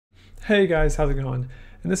Hey guys, how's it going?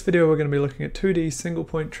 In this video we're going to be looking at 2D single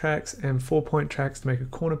point tracks and 4-point tracks to make a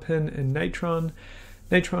corner pin in Natron.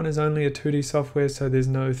 Natron is only a 2D software, so there's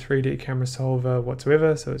no 3D camera solver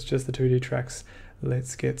whatsoever, so it's just the 2D tracks.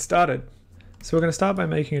 Let's get started. So we're going to start by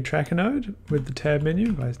making a tracker node with the tab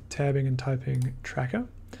menu by tabbing and typing tracker.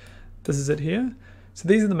 This is it here. So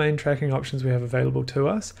these are the main tracking options we have available to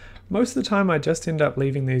us. Most of the time I just end up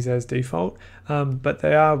leaving these as default, but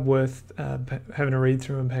they are worth having a read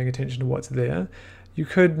through and paying attention to what's there. You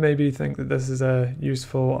could maybe think that this is a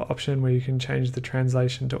useful option where you can change the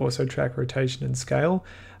translation to also track rotation and scale,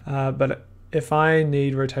 but if I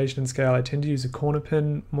need rotation and scale, I tend to use a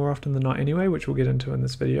Cornerpin more often than not anyway, which we'll get into in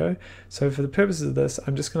this video. So for the purposes of this,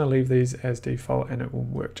 I'm just going to leave these as default and it will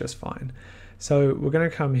work just fine. So we're going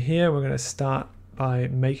to come here, we're going to start by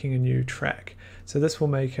making a new track. So this will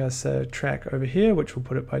make us a track over here, which will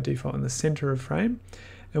put it by default in the center of frame.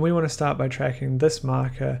 And we want to start by tracking this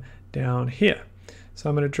marker down here. So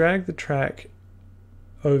I'm going to drag the track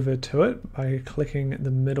over to it by clicking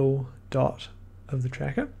the middle dot of the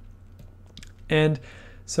tracker. And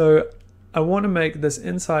so I want to make this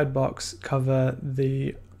inside box cover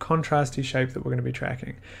the contrasty shape that we're going to be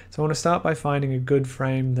tracking. So I want to start by finding a good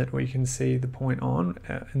frame that we can see the point on.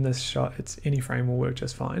 In this shot, any frame will work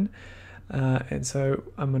just fine. And so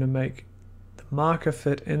I'm going to make the marker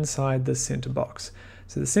fit inside the center box.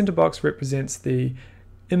 So the center box represents the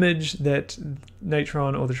image that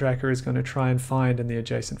Natron or the tracker is going to try and find in the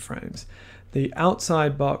adjacent frames. The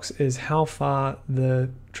outside box is how far the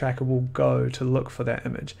tracker will go to look for that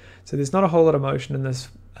image. So there's not a whole lot of motion in this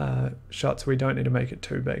shot, so we don't need to make it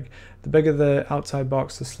too big. The bigger the outside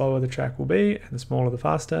box, the slower the track will be, and the smaller the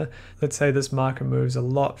faster. Let's say this marker moves a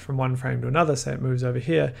lot from one frame to another, say it moves over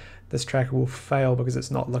here, this tracker will fail because it's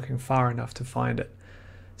not looking far enough to find it.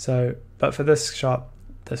 So, but for this shot,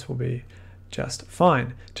 this will be just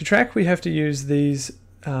fine. To track, we have to use these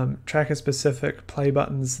tracker specific play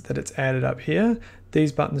buttons that it's added up here.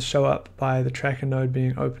 These buttons show up by the tracker node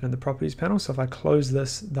being open in the properties panel, so if I close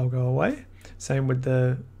this, they'll go away. Same with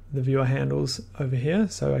the viewer handles over here,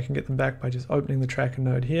 so I can get them back by just opening the tracker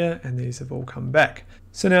node here, and these have all come back.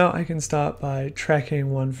 So now I can start by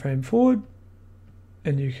tracking one frame forward,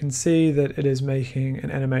 and you can see that it is making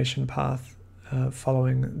an animation path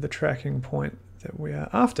following the tracking point that we are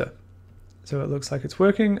after. So it looks like it's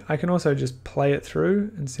working. I can also just play it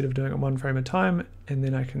through instead of doing it one frame at a time, and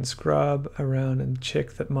then I can scrub around and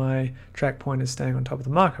check that my track point is staying on top of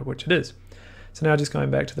the marker, which it is. So now just going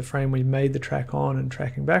back to the frame we made the track on and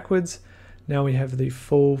tracking backwards, now we have the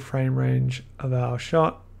full frame range of our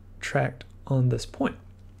shot tracked on this point.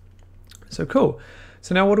 So cool.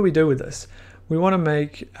 So now what do we do with this? We want to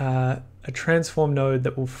make a transform node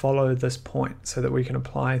that will follow this point so that we can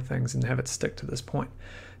apply things and have it stick to this point.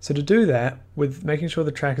 So to do that, with making sure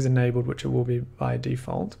the track is enabled, which it will be by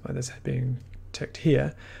default, by this being ticked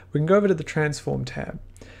here, we can go over to the transform tab.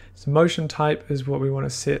 So motion type is what we want to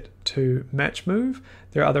set to match move.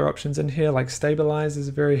 There are other options in here, like stabilize is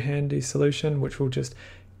a very handy solution, which will just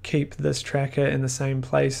keep this tracker in the same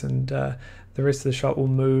place, and the rest of the shot will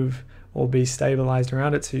move or be stabilized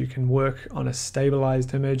around it, so you can work on a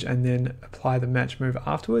stabilized image and then apply the match move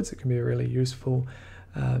afterwards. It can be a really useful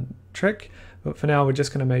trick. But for now, we're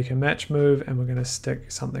just going to make a match move and we're going to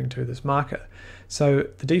stick something to this marker. So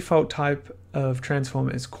the default type of transform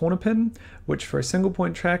is Cornerpin, which for a single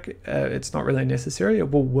point track, it's not really necessary.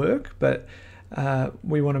 It will work, but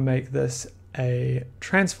we want to make this a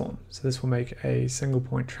transform. So this will make a single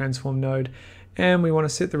point transform node, and we want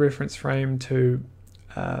to set the reference frame to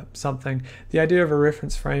something. The idea of a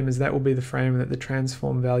reference frame is that will be the frame that the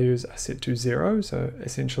transform values are set to 0, so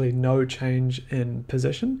essentially no change in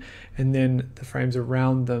position, and then the frames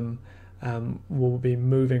around them will be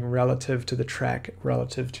moving relative to the track,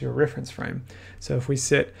 relative to your reference frame. So if we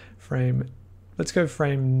set frame, let's go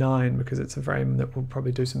frame 9 because it's a frame that we'll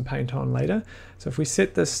probably do some paint on later. So if we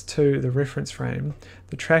set this to the reference frame,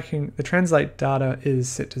 the translate data is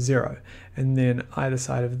set to 0, and then either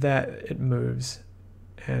side of that it moves,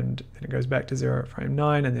 and then it goes back to 0 at frame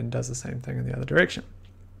 9 and then does the same thing in the other direction.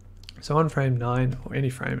 So on frame 9, or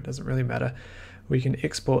any frame, it doesn't really matter, we can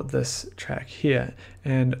export this track here,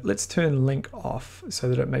 and let's turn link off so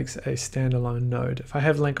that it makes a standalone node. If I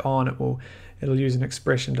have link on, it'll use an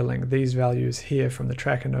expression to link these values here from the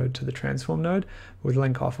tracker node to the transform node. With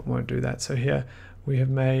link off, it won't do that. So here we have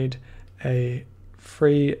made a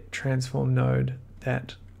free transform node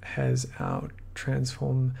that has our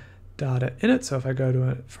transform data in it. So if I go to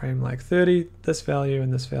a frame like 30, this value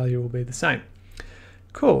and this value will be the same.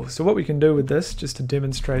 Cool. So what we can do with this, just to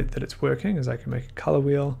demonstrate that it's working, is I can make a color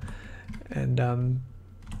wheel and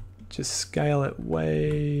just scale it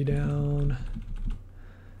way down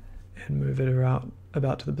and move it around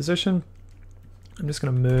about to the position. I'm just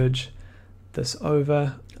going to merge this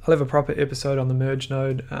over. I'll have a proper episode on the merge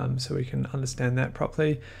node so we can understand that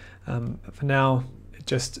properly. But for now, it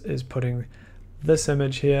just is putting this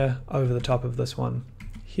image here over the top of this one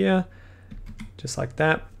here, just like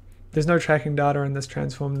that. There's no tracking data in this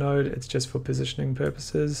transform node, it's just for positioning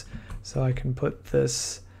purposes. So I can put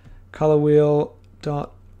this color wheel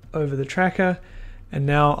dot over the tracker, and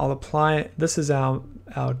now I'll apply, this is our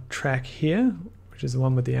track here, which is the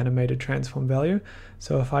one with the animated transform value.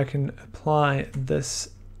 So if I can apply this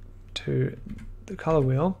to the color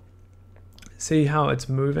wheel, see how it's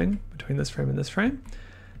moving between this frame and this frame?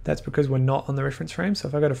 That's because we're not on the reference frame. So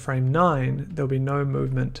if I go to frame 9, there'll be no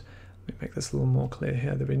movement. Let me make this a little more clear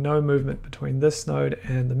here. There'll be no movement between this node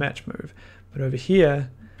and the match move. But over here,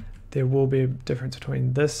 there will be a difference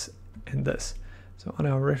between this and this. So on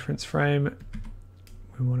our reference frame,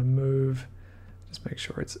 we want to move, just make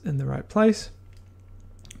sure it's in the right place.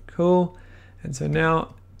 Cool. And so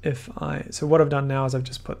now so what I've done now is I've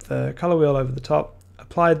just put the color wheel over the top,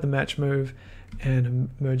 applied the match move, and I'm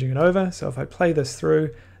merging it over. So if I play this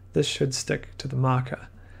through, this should stick to the marker,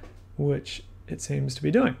 which it seems to be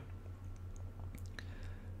doing.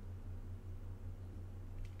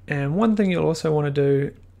 And one thing you'll also want to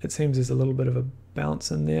do, it seems there's a little bit of a bounce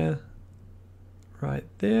in there, right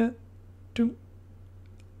there. And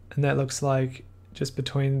that looks like just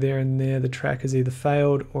between there and there, the track has either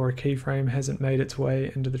failed or a keyframe hasn't made its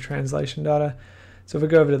way into the translation data. So if we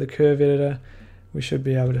go over to the curve editor, we should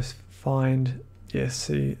be able to find,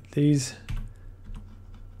 see these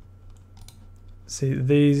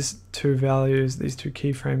two values, these two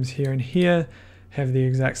keyframes here and here have the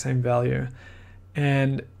exact same value.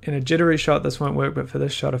 And in a jittery shot, this won't work, but for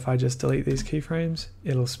this shot, if I just delete these keyframes,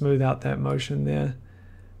 it'll smooth out that motion there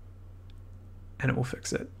and it will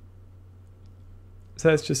fix it. So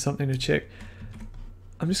that's just something to check.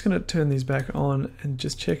 I'm just going to turn these back on and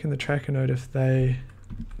just check in the tracker node if they,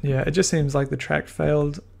 it just seems like the track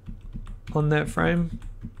failed on that frame.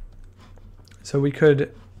 So we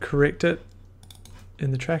could correct it in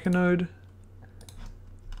the tracker node.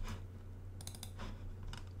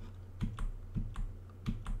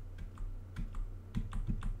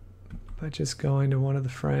 By just going to one of the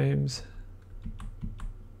frames.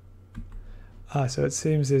 So it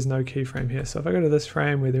seems there's no keyframe here. So if I go to this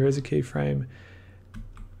frame where there is a keyframe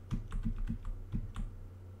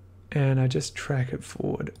and I just track it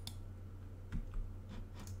forward.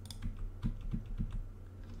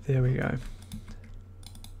 There we go.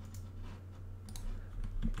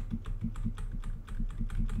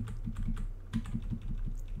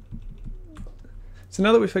 So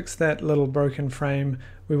now that we fixed that little broken frame,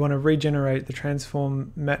 we want to regenerate the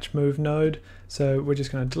transform match move node. So we're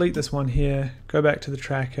just going to delete this one here, go back to the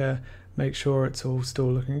tracker, make sure it's all still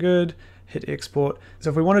looking good, hit export. So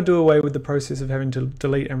if we want to do away with the process of having to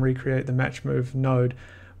delete and recreate the match move node,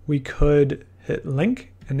 we could hit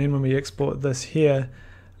link, and then when we export this here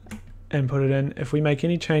and put it in, if we make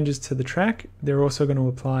any changes to the track, they're also going to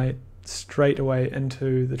apply straight away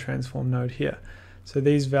into the transform node here. So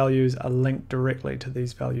these values are linked directly to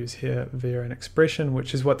these values here via an expression,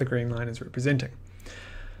 which is what the green line is representing.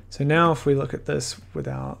 So now if we look at this with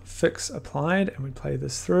our fix applied and we play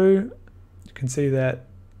this through, you can see that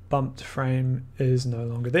bumped frame is no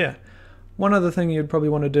longer there. One other thing you'd probably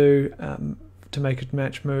want to do to make a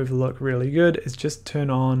match move look really good is just turn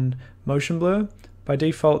on motion blur. By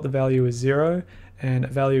default, the value is 0, and a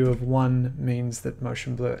value of 1 means that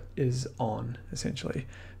motion blur is on, essentially.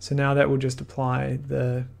 So now that will just apply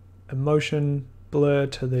the motion blur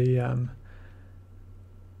to the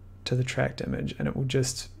tracked image, and it will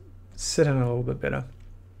just sit in a little bit better.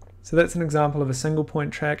 So that's an example of a single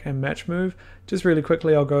point track and match move. Just really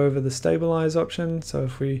quickly, I'll go over the stabilize option. So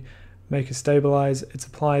if we make a stabilize, it's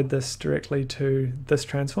applied this directly to this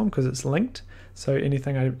transform because it's linked. So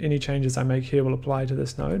any changes I make here will apply to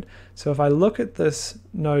this node. So if I look at this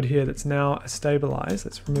node here that's now a stabilize,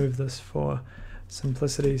 let's remove this for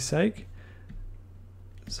simplicity's sake.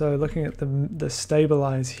 So looking at the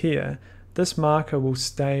stabilize here, this marker will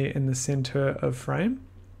stay in the center of frame,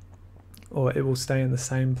 or it will stay in the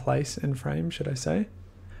same place in frame, should I say.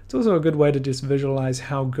 It's also a good way to just visualize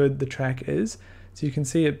how good the track is. So you can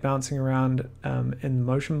see it bouncing around in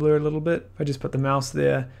motion blur a little bit. If I just put the mouse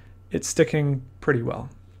there, it's sticking pretty well.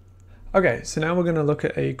 Okay, so now we're going to look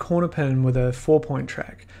at a Cornerpin with a 4-point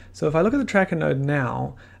track. So if I look at the tracker node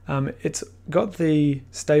now, it's got the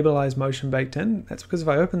stabilized motion baked in. That's because if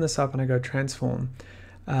I open this up and I go transform,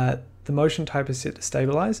 the motion type is set to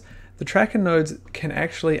stabilize. The tracker nodes can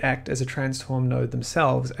actually act as a transform node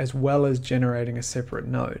themselves, as well as generating a separate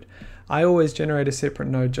node. I always generate a separate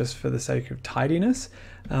node just for the sake of tidiness,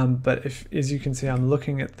 but as you can see, I'm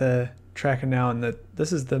looking at the tracker now, and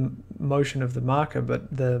this is the motion of the marker,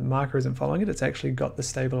 but the marker isn't following it. It's actually got the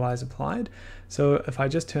stabilize applied. So if I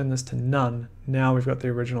just turn this to none, now we've got the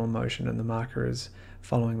original motion and the marker is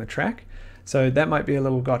following the track. So that might be a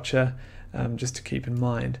little gotcha, just to keep in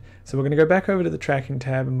mind. So we're going to go back over to the tracking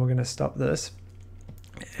tab, and we're going to stop this,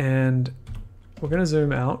 and we're going to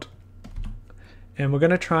zoom out, and we're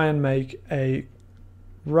going to try and make a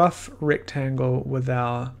rough rectangle with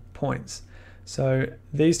our points. So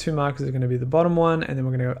these two markers are going to be the bottom one, and then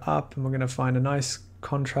we're going to go up, and we're going to find a nice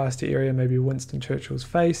contrasty area, maybe Winston Churchill's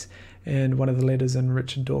face and one of the letters in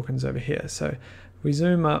Richard Dawkins over here. So we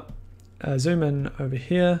zoom up, zoom in over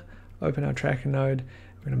here, open our tracker node.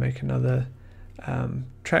 We're going to make another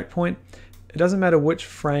track point. It doesn't matter which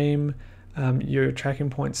frame your tracking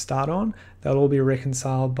points start on, they'll all be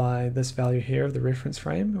reconciled by this value here of the reference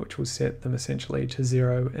frame, which will set them essentially to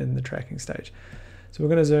 0 in the tracking stage. So we're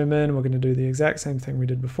going to zoom in, we're going to do the exact same thing we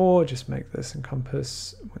did before, just make this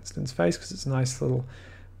encompass Winston's face because it's a nice little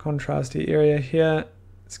contrasty area here.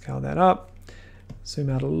 Scale that up, zoom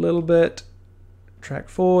out a little bit, track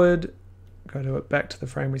forward, go to it back to the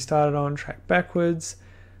frame we started on, track backwards,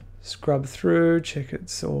 scrub through, check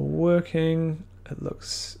it's all working. It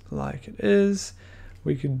looks like it is.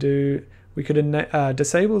 We could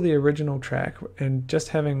disable the original track and just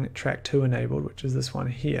having track 2 enabled, which is this one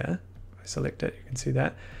here. If I select it, you can see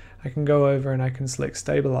that. I can go over and I can select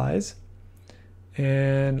stabilize,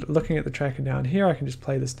 and looking at the tracker down here, I can just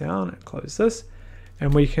play this down and close this,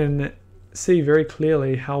 and we can see very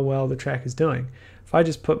clearly how well the track is doing. If I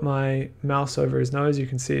just put my mouse over his nose, you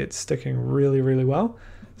can see it's sticking really, really well.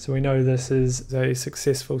 So we know this is a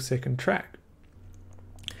successful second track.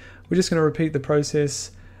 We're just going to repeat the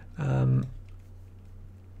process 2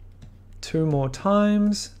 more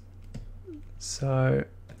times. So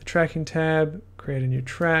the tracking tab, create a new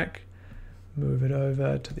track, move it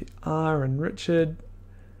over to the R and Richard,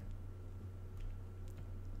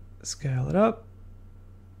 scale it up.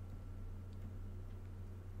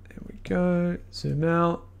 There we go, zoom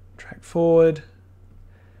out, track forward,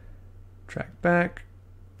 track back,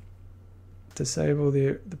 disable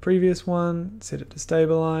the previous one, set it to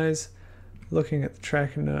stabilize, looking at the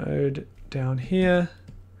tracker node down here,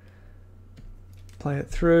 play it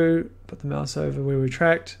through, put the mouse over where we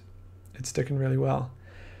tracked, it's sticking really well.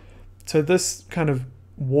 So this kind of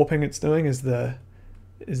warping it's doing is the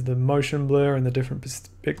motion blur and the different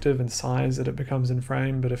perspective and size that it becomes in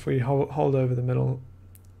frame, but if we hold over the middle,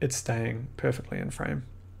 it's staying perfectly in frame.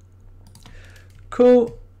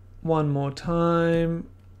 Cool, one more time.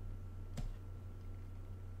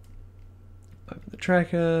 Open the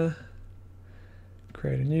tracker,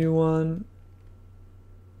 create a new one,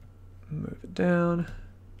 move it down.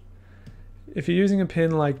 If you're using a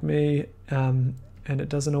pen like me and it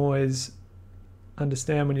doesn't always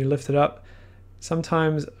understand when you lift it up,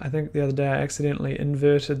 sometimes, I think the other day I accidentally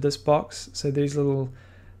inverted this box, so these little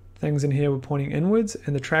things in here were pointing inwards,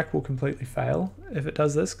 and the track will completely fail if it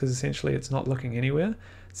does this, because essentially it's not looking anywhere,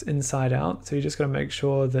 it's inside out. So you just got to make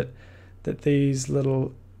sure that these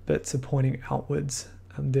little bits are pointing outwards,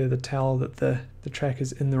 and they're the tell that the track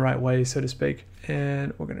is in the right way, so to speak.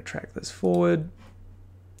 And we're going to track this forward,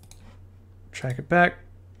 track it back,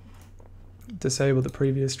 disable the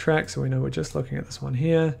previous track so we know we're just looking at this one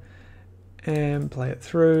here, and play it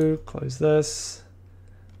through, close this,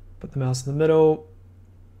 put the mouse in the middle,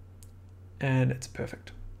 and it's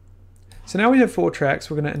perfect. So now we have 4 tracks.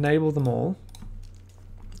 We're going to enable them all,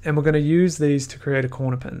 and we're going to use these to create a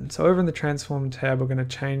corner pin. So over in the transform tab, we're going to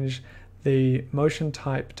change the motion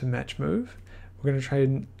type to matchmove. We're going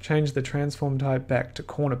to change the transform type back to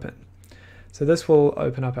Cornerpin. So this will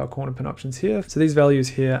open up our Cornerpin options here. So these values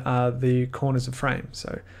here are the corners of frame.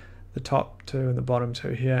 So the top 2 and the bottom 2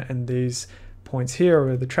 here, and these points here are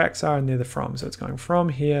where the tracks are, and they're the from. So it's going from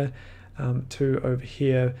here to over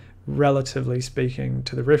here, relatively speaking,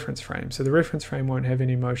 to the reference frame. So the reference frame won't have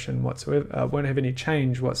any motion whatsoever, won't have any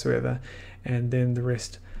change whatsoever, and then the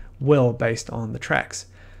rest will based on the tracks.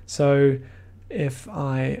 So if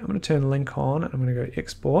I'm going to turn link on, and I'm going to go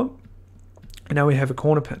export, and now we have a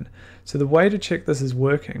corner pin. So the way to check this is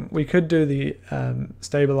working, we could do the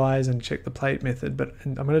stabilize and check the plate method, but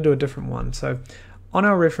I'm going to do a different one. So on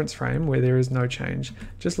our reference frame where there is no change,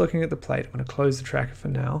 just looking at the plate, I'm going to close the tracker for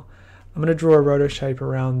now. I'm going to draw a roto shape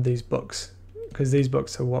around these books, because these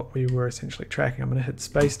books are what we were essentially tracking. I'm going to hit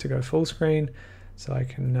space to go full screen so I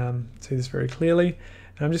can see this very clearly.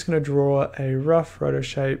 And I'm just going to draw a rough roto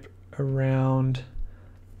shape around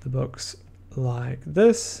the books like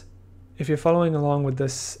this. If you're following along with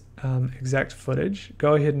this exact footage,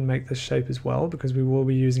 go ahead and make this shape as well, because we will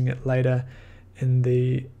be using it later in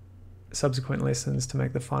the subsequent lessons to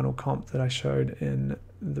make the final comp that I showed in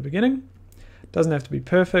the beginning. Doesn't have to be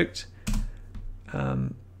perfect,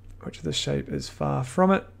 which this shape is far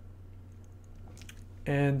from it.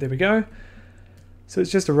 And there we go. So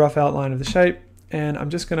it's just a rough outline of the shape, and I'm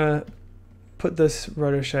just going to put this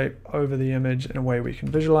roto shape over the image in a way we can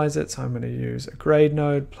visualize it. So I'm going to use a grade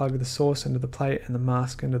node, plug the source into the plate and the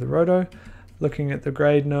mask into the roto. Looking at the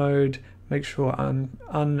grade node, make sure un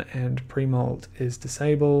and premult is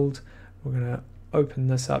disabled. We're going to open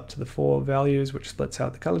this up to the 4 values, which splits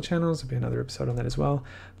out the color channels. There'll be another episode on that as well.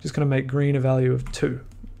 I'm just going to make green a value of 2,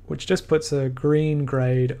 which just puts a green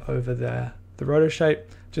grade over the roto shape,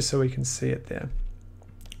 just so we can see it there.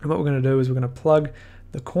 And what we're going to do is we're going to plug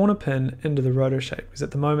the corner pin into the roto shape, because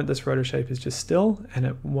at the moment this roto shape is just still, and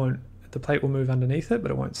it won't, the plate will move underneath it,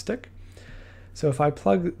 but it won't stick. So if I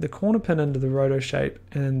plug the corner pin into the roto shape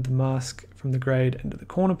and the mask from the grade into the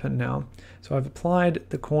corner pin now, so I've applied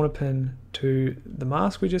the corner pin to the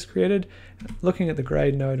mask we just created. Looking at the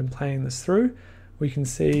grade node and playing this through, we can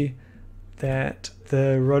see that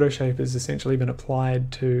the roto shape has essentially been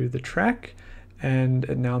applied to the track, and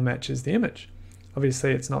it now matches the image.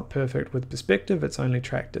 Obviously it's not perfect with perspective, it's only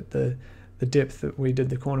tracked at the depth that we did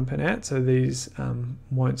the corner pin at, so these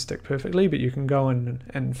won't stick perfectly, but you can go in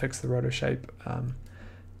and fix the roto shape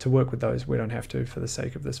to work with those. We don't have to for the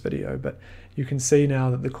sake of this video, but you can see now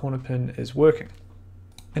that the corner pin is working.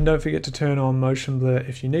 And don't forget to turn on motion blur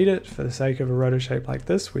if you need it. For the sake of a roto shape like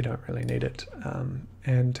this, we don't really need it.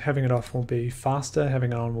 And having it off will be faster,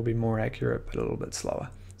 having it on will be more accurate, but a little bit slower.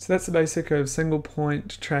 So that's the basic of single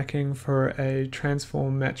point tracking for a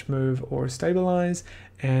transform, match move, or stabilize,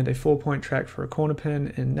 and a 4-point track for a corner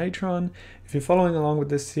pin in Natron. If you're following along with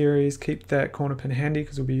this series, keep that corner pin handy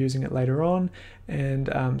because we'll be using it later on, and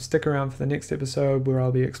stick around for the next episode where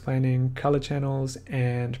I'll be explaining color channels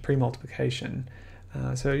and premultiplication.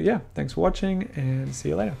 So yeah, thanks for watching and see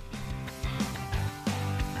you later.